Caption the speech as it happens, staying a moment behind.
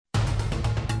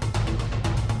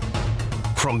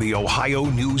From the Ohio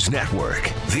News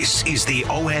Network, this is the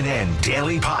ONN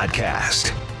Daily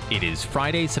Podcast. It is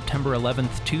Friday, September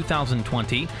 11th,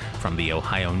 2020. From the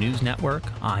Ohio News Network,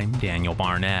 I'm Daniel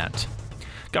Barnett.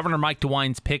 Governor Mike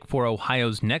DeWine's pick for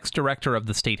Ohio's next director of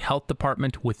the state health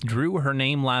department withdrew her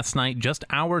name last night, just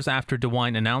hours after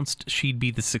DeWine announced she'd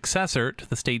be the successor to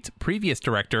the state's previous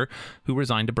director, who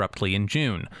resigned abruptly in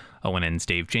June. ONN's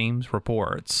Dave James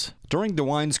reports. During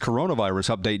DeWine's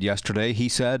coronavirus update yesterday, he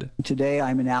said, "Today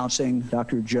I'm announcing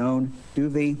Dr. Joan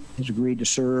Duvey has agreed to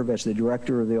serve as the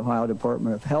director of the Ohio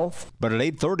Department of Health." But at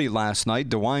 8:30 last night,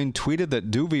 DeWine tweeted that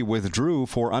Duvey withdrew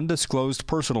for undisclosed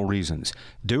personal reasons.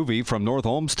 Duvey from North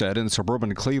Olmsted in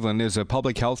suburban Cleveland is a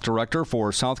public health director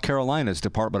for South Carolina's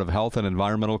Department of Health and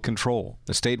Environmental Control.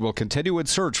 The state will continue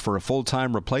its search for a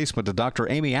full-time replacement to Dr.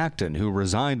 Amy Acton, who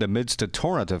resigned amidst a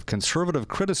torrent of conservative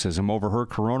criticism over her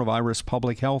coronavirus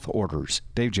public health orders.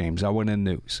 Dave James, ONN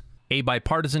News. A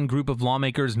bipartisan group of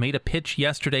lawmakers made a pitch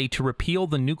yesterday to repeal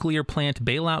the nuclear plant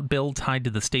bailout bill tied to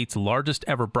the state's largest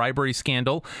ever bribery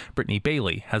scandal. Brittany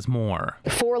Bailey has more.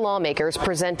 4 lawmakers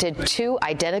presented 2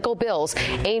 identical bills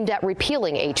aimed at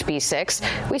repealing HB 6.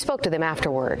 We spoke to them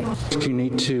afterward. You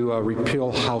need to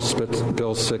repeal House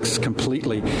Bill 6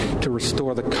 completely to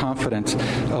restore the confidence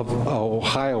of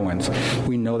Ohioans.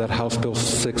 We know that House Bill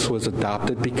 6 was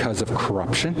adopted because of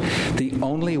corruption. The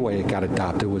only way it got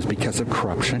adopted was because of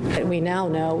corruption. We now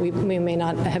know, we may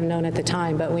not have known at the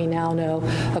time, but we now know,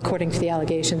 according to the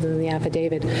allegations in the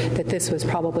affidavit, that this was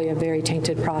probably a very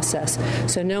tainted process.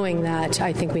 So knowing that,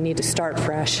 I think we need to start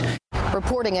fresh.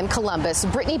 Reporting in Columbus,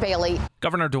 Brittany Bailey.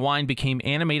 Governor DeWine became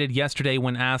animated yesterday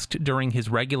when asked during his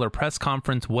regular press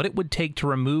conference what it would take to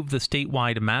remove the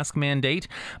statewide mask mandate.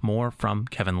 More from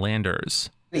Kevin Landers.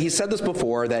 He said this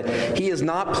before, that he is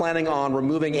not planning on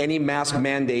removing any mask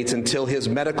mandates until his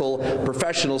medical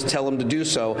professionals tell him to do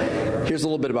so. Here's a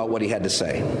little bit about what he had to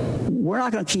say. We're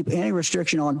not going to keep any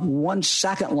restriction on 1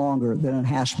 second longer than it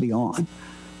has to be on.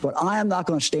 But I am not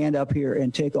going to stand up here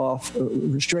and take off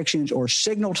restrictions or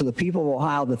signal to the people of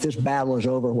Ohio that this battle is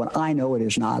over when I know it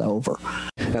is not over.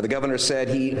 Now, the governor said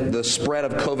the spread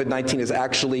of COVID-19 is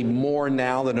actually more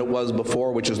now than it was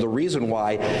before, which is the reason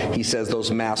why he says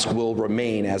those masks will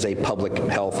remain as a public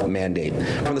health mandate.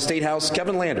 From the State House,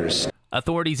 Kevin Landers.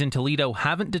 Authorities in Toledo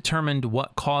haven't determined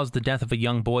what caused the death of a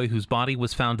young boy whose body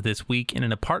was found this week in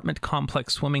an apartment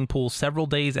complex swimming pool several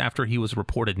days after he was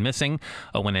reported missing.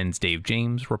 ONN's Dave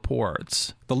James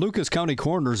reports. The Lucas County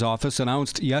Coroner's Office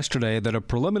announced yesterday that a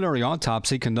preliminary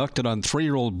autopsy conducted on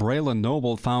 3-year-old Braylon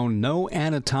Noble found no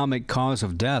anatomic cause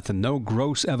of death and no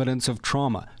gross evidence of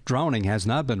trauma. Drowning has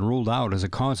not been ruled out as a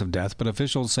cause of death, but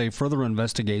officials say further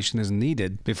investigation is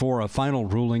needed before a final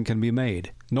ruling can be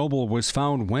made. Noble was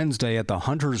found Wednesday at the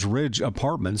Hunters Ridge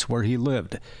Apartments where he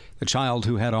lived. The child,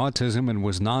 who had autism and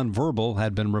was nonverbal,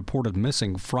 had been reported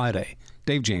missing Friday.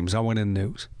 Dave James, ONN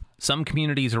News. Some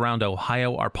communities around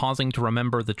Ohio are pausing to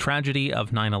remember the tragedy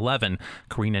of 9/11.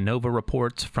 Karina Nova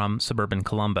reports from suburban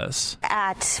Columbus.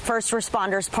 At First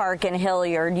Responders Park in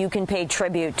Hilliard, you can pay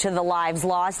tribute to the lives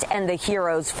lost and the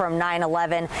heroes from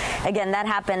 9/11. Again, that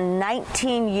happened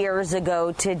 19 years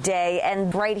ago today.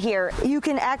 And right here, you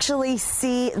can actually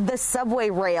see the subway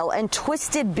rail and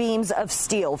twisted beams of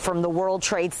steel from the World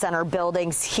Trade Center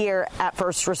buildings here at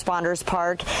First Responders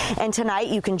Park. And tonight,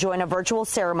 you can join a virtual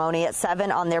ceremony at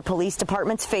 7 on their police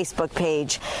department's Facebook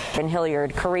page. In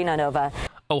Hilliard, Karina Nova.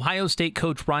 Ohio State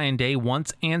coach Ryan Day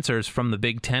wants answers from the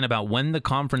Big Ten about when the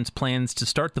conference plans to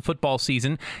start the football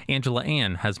season. Angela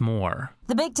Ann has more.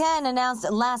 The Big Ten announced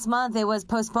last month it was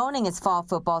postponing its fall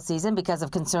football season because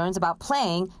of concerns about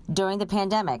playing during the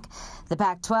pandemic. The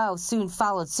Pac-12 soon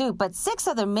followed suit, but 6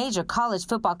 other major college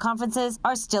football conferences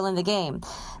are still in the game.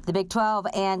 The Big 12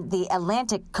 and the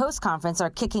Atlantic Coast Conference are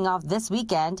kicking off this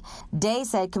weekend. Day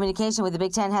said communication with the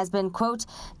Big Ten has been, quote,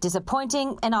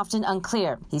 disappointing and often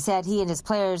unclear. He said he and his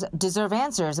players deserve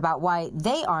answers about why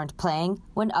they aren't playing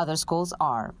when other schools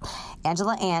are.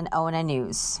 Angela Ann, ONN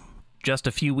News. Just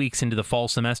a few weeks into the fall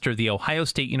semester, The Ohio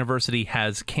State University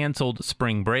has canceled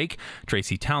spring break.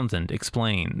 Tracy Townsend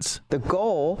explains. The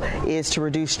goal is to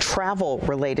reduce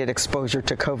travel-related exposure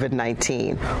to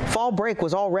COVID-19. Fall break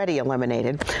was already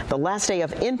eliminated. The last day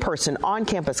of in-person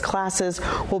on-campus classes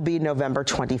will be November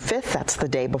 25th. That's the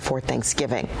day before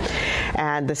Thanksgiving.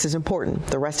 And this is important.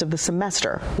 The rest of the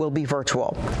semester will be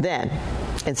virtual. Then,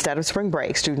 instead of spring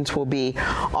break, students will be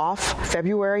off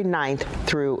February 9th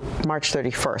through March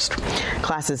 31st.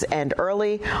 Classes end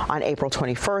early on April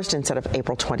 21st instead of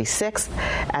April 26th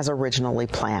as originally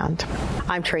planned.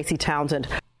 I'm Tracy Townsend.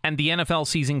 And And the NFL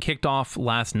season kicked off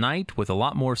last night with a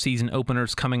lot more season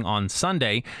openers coming on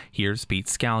Sunday. Here's Pete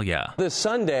Scalia. This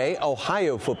Sunday,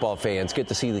 Ohio football fans get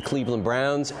to see the Cleveland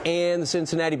Browns and the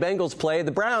Cincinnati Bengals play.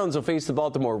 The Browns will face the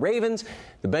Baltimore Ravens.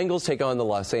 The Bengals take on the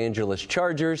Los Angeles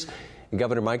Chargers. And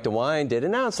Governor Mike DeWine did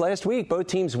announce last week both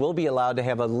teams will be allowed to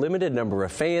have a limited number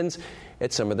of fans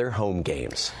at some of their home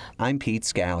games. I'm Pete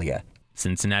Scalia.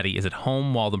 Cincinnati is at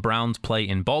home while the Browns play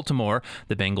in Baltimore.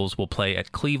 The Bengals will play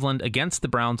at Cleveland against the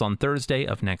Browns on Thursday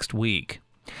of next week.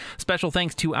 Special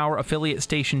thanks to our affiliate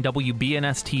station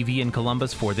WBNS-TV in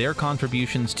Columbus for their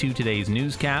contributions to today's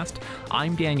newscast.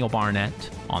 I'm Daniel Barnett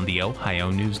on the Ohio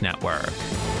News Network.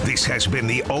 This has been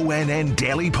the ONN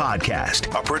Daily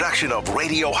Podcast, a production of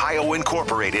Radio Ohio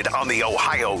Incorporated on the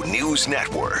Ohio News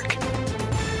Network.